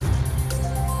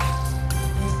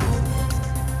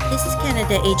This is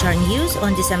Canada HR News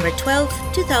on December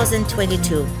 12,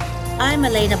 2022. I'm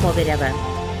Elena Povereva.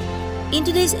 In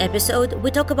today's episode,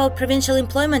 we talk about provincial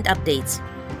employment updates.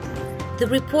 The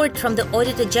report from the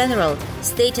Auditor General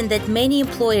stating that many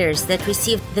employers that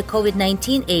received the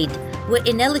COVID-19 aid were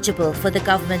ineligible for the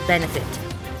government benefit.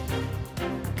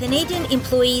 Canadian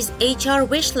employees' HR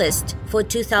wish list for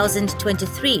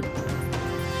 2023.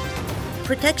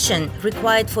 Protection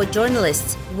required for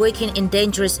journalists working in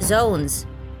dangerous zones,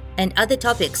 and other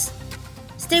topics.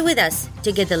 Stay with us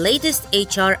to get the latest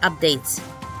HR updates.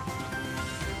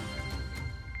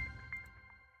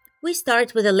 We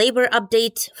start with a labor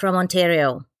update from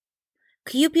Ontario.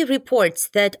 CUPE reports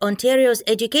that Ontario's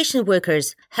education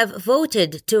workers have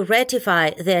voted to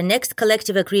ratify their next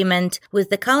collective agreement with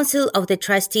the Council of the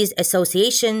Trustees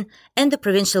Association and the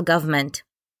provincial government.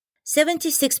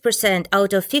 76%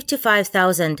 out of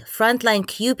 55,000 frontline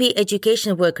CUPE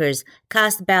education workers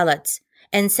cast ballots,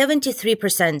 and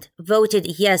 73%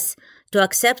 voted yes to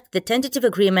accept the tentative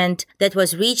agreement that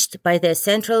was reached by the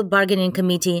Central Bargaining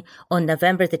Committee on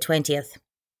November the 20th.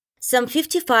 Some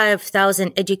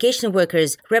 55,000 education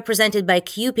workers represented by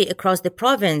CUPE across the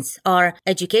province are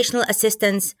educational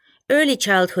assistants, early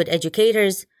childhood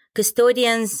educators,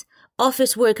 custodians,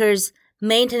 office workers,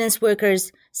 maintenance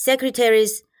workers,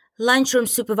 secretaries, lunchroom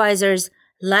supervisors,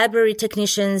 library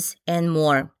technicians, and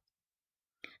more.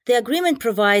 The agreement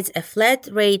provides a flat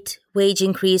rate wage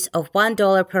increase of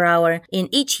 $1 per hour in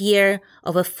each year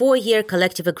of a 4-year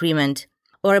collective agreement,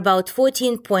 or about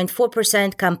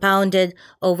 14.4% compounded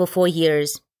over 4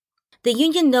 years. The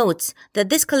union notes that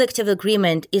this collective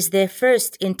agreement is their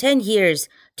first in 10 years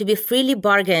to be freely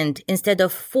bargained instead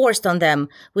of forced on them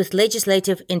with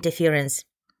legislative interference.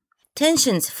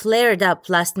 Tensions flared up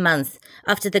last month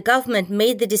after the government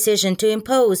made the decision to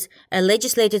impose a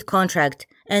legislated contract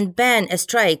and ban a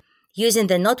strike using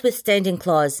the notwithstanding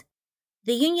clause.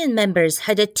 The union members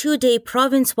had a 2-day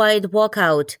province-wide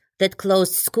walkout that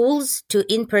closed schools to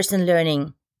in-person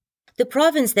learning. The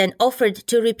province then offered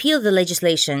to repeal the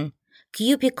legislation.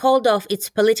 CUPE called off its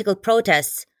political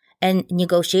protests, and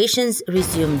negotiations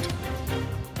resumed.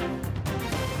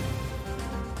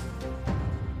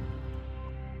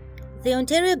 The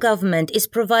Ontario government is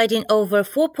providing over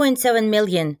 $4.7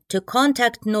 million to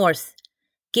Contact North,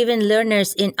 giving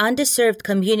learners in underserved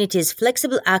communities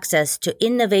flexible access to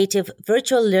innovative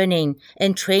virtual learning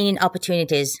and training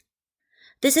opportunities.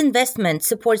 This investment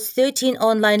supports 13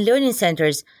 online learning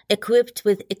centers equipped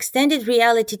with extended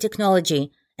reality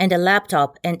technology and a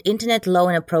laptop and internet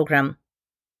loaner program.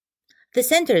 The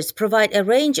centers provide a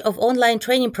range of online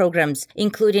training programs,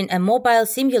 including a mobile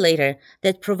simulator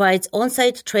that provides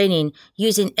on-site training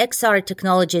using XR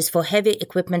technologies for heavy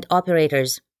equipment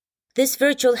operators. This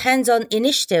virtual hands-on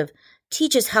initiative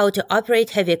teaches how to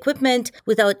operate heavy equipment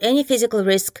without any physical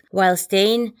risk while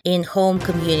staying in home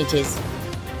communities.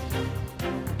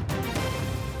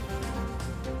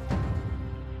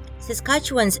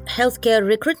 Saskatchewan's healthcare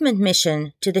recruitment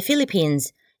mission to the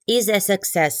Philippines is a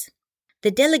success. The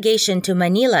delegation to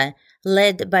Manila,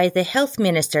 led by the health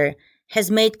minister, has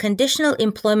made conditional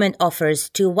employment offers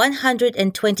to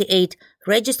 128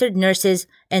 registered nurses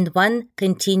and 1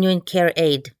 continuing care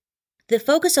aide. The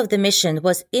focus of the mission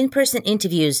was in-person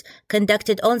interviews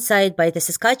conducted on-site by the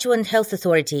Saskatchewan Health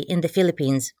Authority in the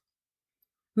Philippines.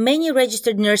 Many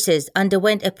registered nurses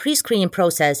underwent a pre-screening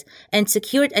process and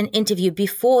secured an interview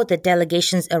before the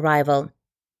delegation's arrival.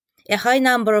 A high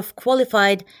number of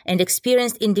qualified and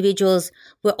experienced individuals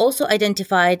were also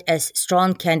identified as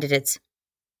strong candidates.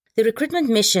 The recruitment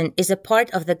mission is a part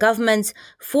of the government's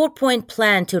 4-point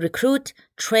plan to recruit,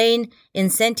 train,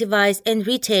 incentivize, and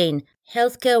retain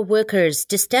healthcare workers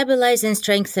to stabilize and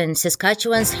strengthen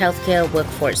Saskatchewan's healthcare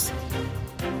workforce.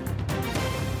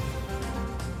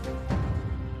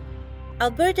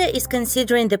 Alberta is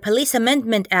considering the Police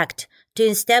Amendment Act to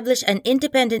establish an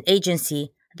independent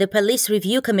agency, the Police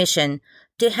Review Commission,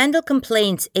 to handle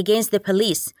complaints against the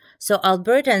police so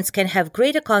Albertans can have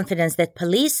greater confidence that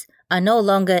police are no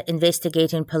longer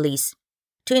investigating police.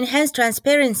 To enhance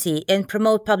transparency and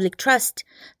promote public trust,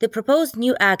 the proposed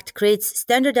new act creates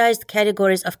standardized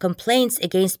categories of complaints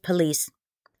against police.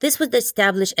 This would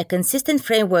establish a consistent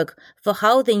framework for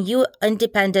how the new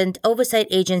independent oversight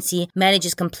agency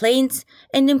manages complaints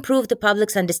and improve the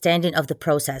public's understanding of the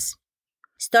process.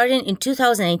 Starting in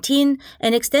 2018,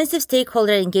 an extensive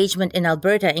stakeholder engagement in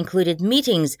Alberta included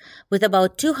meetings with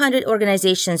about 200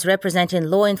 organizations representing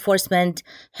law enforcement,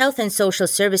 health and social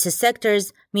services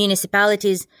sectors,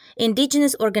 municipalities,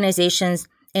 Indigenous organizations,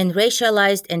 and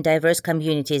racialized and diverse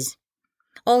communities.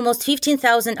 Almost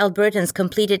 15,000 Albertans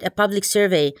completed a public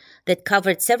survey that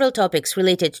covered several topics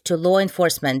related to law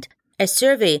enforcement, A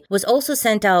survey was also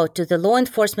sent out to the law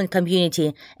enforcement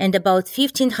community, and about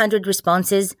 1,500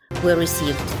 responses were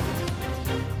received.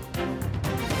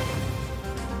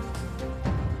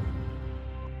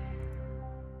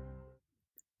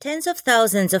 Tens of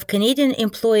thousands of Canadian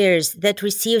employers that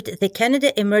received the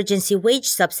Canada Emergency Wage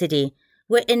Subsidy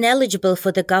were ineligible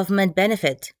for the government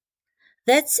benefit.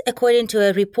 That's according to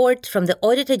a report from the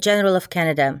Auditor General of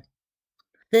Canada.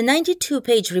 The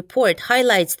 92-page report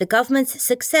highlights the government's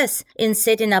success in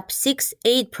setting up 6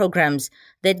 aid programs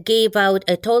that gave out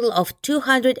a total of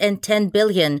 $210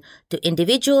 billion to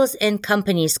individuals and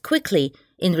companies quickly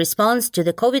in response to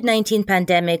the COVID-19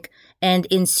 pandemic and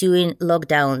ensuing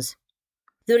lockdowns.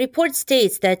 The report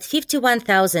states that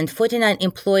 51,049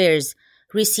 employers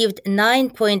received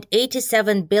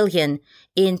 $9.87 billion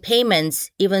in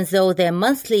payments, even though their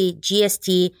monthly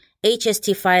GST,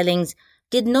 HST filings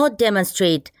did not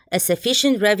demonstrate a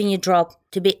sufficient revenue drop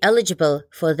to be eligible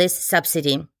for this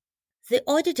subsidy. The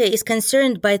auditor is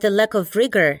concerned by the lack of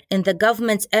rigor in the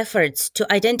government's efforts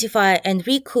to identify and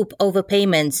recoup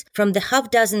overpayments from the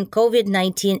half-dozen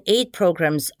COVID-19 aid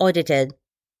programs audited.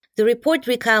 The report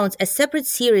recounts a separate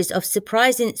series of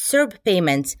surprising SERB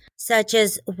payments, such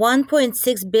as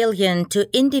 $1.6 billion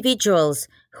to individuals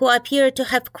who appear to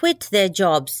have quit their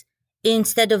jobs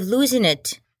instead of losing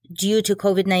it due to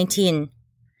COVID-19.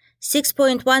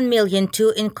 $6.1 million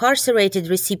to incarcerated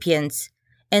recipients,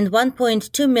 and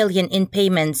 $1.2 million in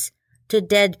payments to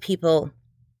dead people.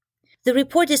 The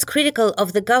report is critical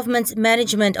of the government's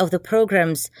management of the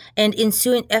programs and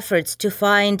ensuing efforts to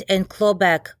find and claw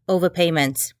back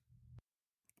overpayments.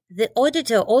 The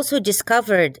auditor also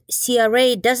discovered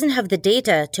CRA doesn't have the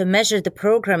data to measure the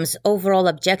program's overall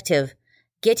objective,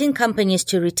 getting companies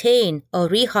to retain or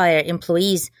rehire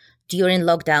employees during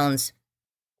lockdowns.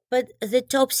 But the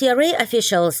top CRA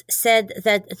officials said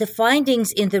that the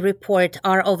findings in the report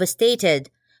are overstated,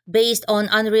 based on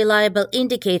unreliable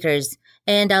indicators,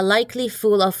 and are likely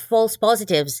full of false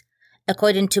positives,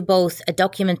 according to both a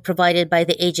document provided by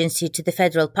the agency to the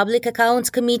Federal Public Accounts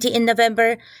Committee in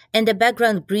November and a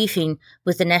background briefing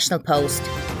with the National Post.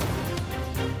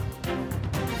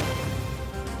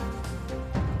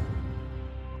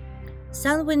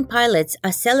 Sunwing pilots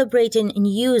are celebrating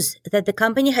news that the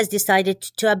company has decided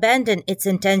to abandon its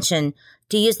intention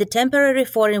to use the temporary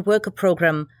foreign worker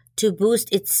program to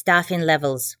boost its staffing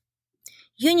levels.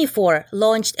 Unifor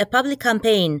launched a public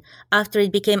campaign after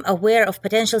it became aware of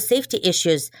potential safety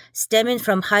issues stemming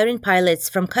from hiring pilots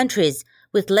from countries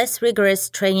with less rigorous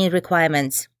training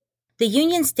requirements. The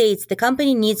union states the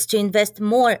company needs to invest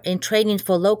more in training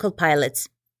for local pilots.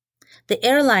 The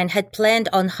airline had planned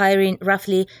on hiring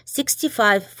roughly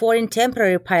 65 foreign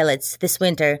temporary pilots this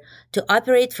winter to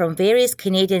operate from various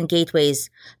Canadian gateways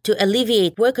to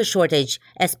alleviate worker shortage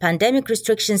as pandemic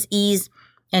restrictions ease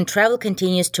and travel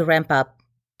continues to ramp up.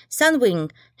 Sunwing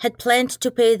had planned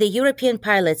to pay the European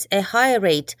pilots a higher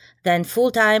rate than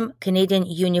full-time Canadian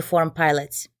uniform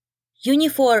pilots.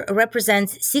 Unifor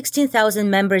represents 16,000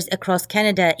 members across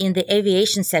Canada in the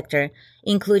aviation sector,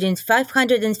 including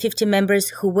 550 members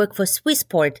who work for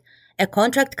Swissport, a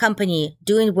contract company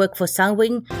doing work for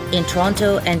Sunwing in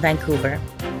Toronto and Vancouver.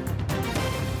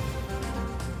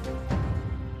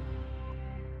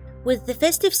 With the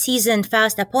festive season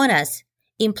fast upon us,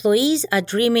 employees are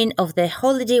dreaming of their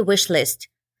holiday wish list,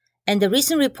 and a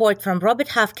recent report from Robert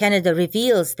Half Canada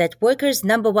reveals that workers'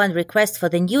 number one request for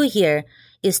the new year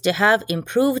is to have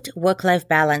improved work-life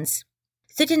balance.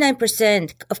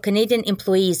 39% of Canadian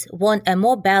employees want a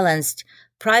more balanced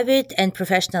private and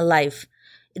professional life.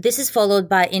 This is followed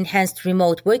by enhanced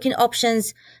remote working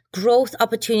options, growth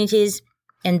opportunities,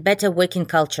 and better working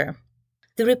culture.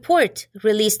 The report,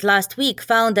 released last week,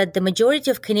 found that the majority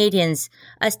of Canadians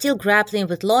are still grappling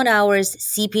with long hours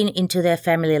seeping into their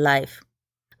family life.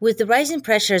 With the rising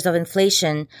pressures of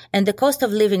inflation and the cost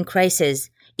of living crisis,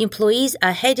 employees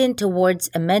are heading towards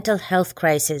a mental health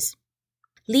crisis.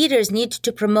 Leaders need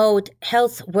to promote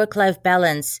health work-life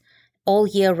balance all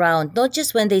year round, not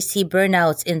just when they see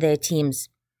burnouts in their teams.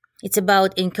 It's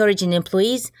about encouraging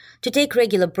employees to take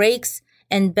regular breaks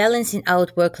and balancing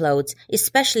out workloads,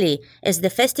 especially as the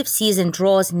festive season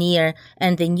draws near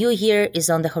and the new year is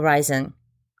on the horizon.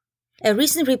 A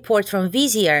recent report from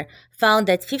Visier found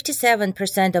that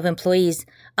 57% of employees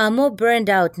are more burned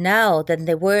out now than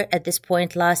they were at this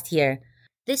point last year.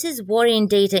 This is worrying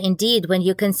data indeed when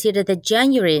you consider that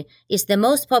January is the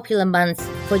most popular month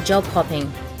for job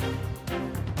hopping.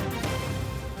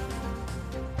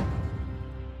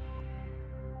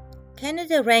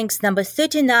 Canada ranks number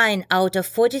 39 out of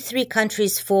 43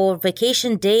 countries for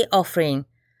vacation day offering.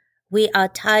 We are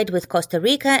tied with Costa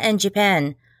Rica and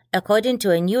Japan, according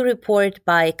to a new report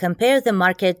by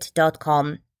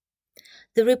CompareTheMarket.com.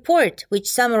 The report, which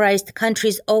summarized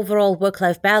countries' overall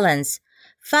work-life balance,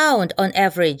 found, on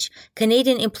average,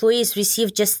 Canadian employees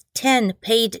receive just 10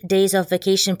 paid days of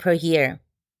vacation per year.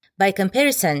 By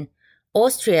comparison,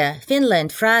 Austria,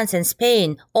 Finland, France, and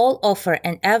Spain all offer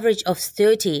an average of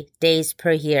 30 days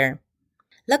per year.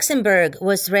 Luxembourg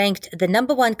was ranked the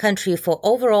number one country for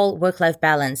overall work-life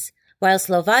balance, while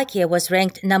Slovakia was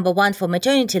ranked number one for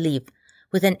maternity leave,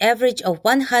 with an average of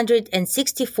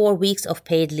 164 weeks of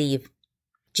paid leave.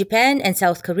 Japan and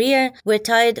South Korea were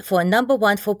tied for number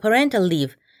one for parental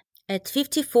leave at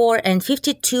 54 and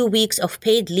 52 weeks of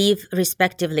paid leave,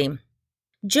 respectively.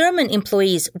 German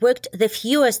employees worked the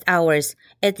fewest hours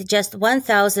at just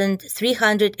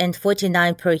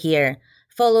 1,349 per year,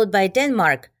 followed by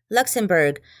Denmark,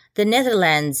 Luxembourg, the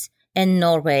Netherlands, and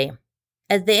Norway.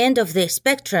 At the end of the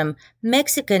spectrum,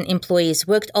 Mexican employees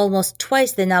worked almost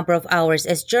twice the number of hours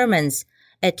as Germans,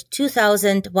 at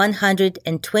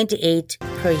 2,128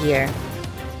 per year.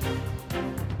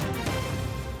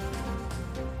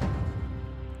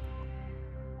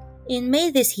 In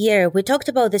May this year, we talked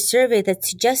about the survey that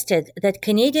suggested that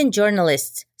Canadian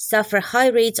journalists suffer high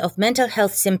rates of mental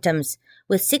health symptoms,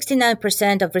 with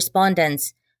 69% of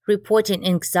respondents reporting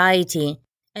anxiety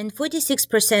and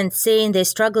 46% saying they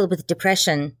struggle with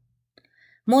depression.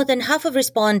 More than half of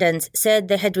respondents said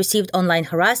they had received online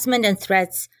harassment and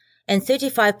threats, and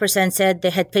 35% said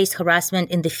they had faced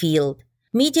harassment in the field.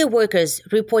 Media workers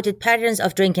reported patterns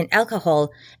of drinking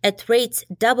alcohol at rates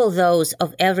double those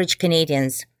of average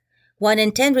Canadians. 1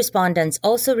 in 10 respondents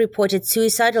also reported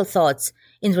suicidal thoughts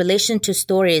in relation to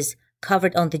stories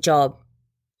covered on the job.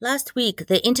 Last week,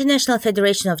 the International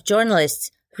Federation of Journalists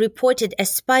reported a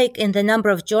spike in the number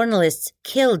of journalists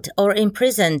killed or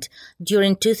imprisoned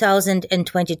during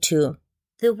 2022.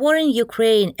 The war in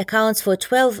Ukraine accounts for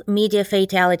 12 media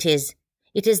fatalities.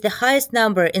 It is the highest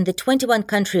number in the 21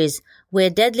 countries where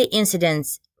deadly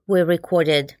incidents were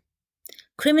recorded.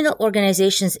 Criminal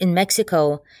organizations in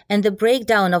Mexico and the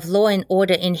breakdown of law and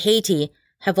order in Haiti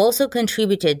have also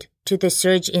contributed to the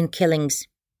surge in killings.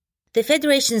 The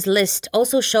Federation's list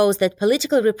also shows that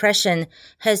political repression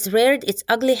has reared its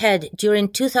ugly head during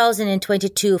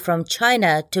 2022 from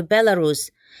China to Belarus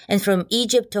and from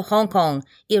Egypt to Hong Kong,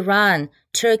 Iran,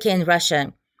 Turkey, and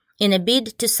Russia, in a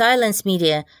bid to silence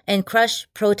media and crush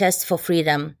protests for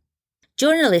freedom.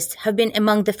 Journalists have been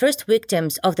among the first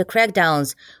victims of the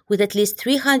crackdowns, with at least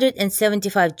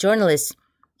 375 journalists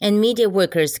and media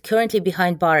workers currently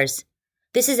behind bars.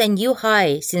 This is a new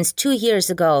high since 2 years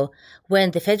ago,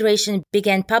 when the Federation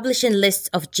began publishing lists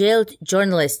of jailed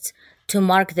journalists to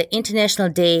mark the International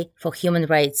Day for Human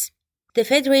Rights. The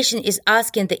Federation is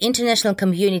asking the international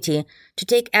community to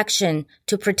take action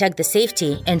to protect the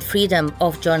safety and freedom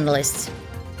of journalists.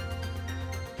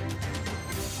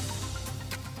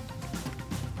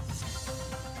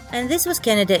 And this was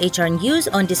Canada HR News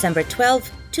on December 12,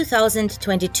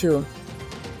 2022.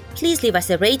 Please leave us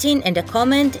a rating and a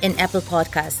comment in Apple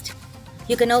Podcast.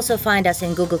 You can also find us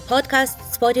in Google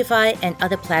Podcasts, Spotify, and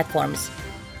other platforms.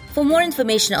 For more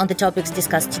information on the topics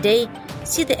discussed today,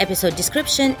 see the episode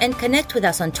description and connect with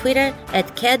us on Twitter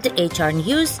at CADHR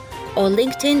News or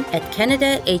LinkedIn at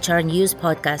Canada HR News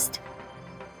Podcast.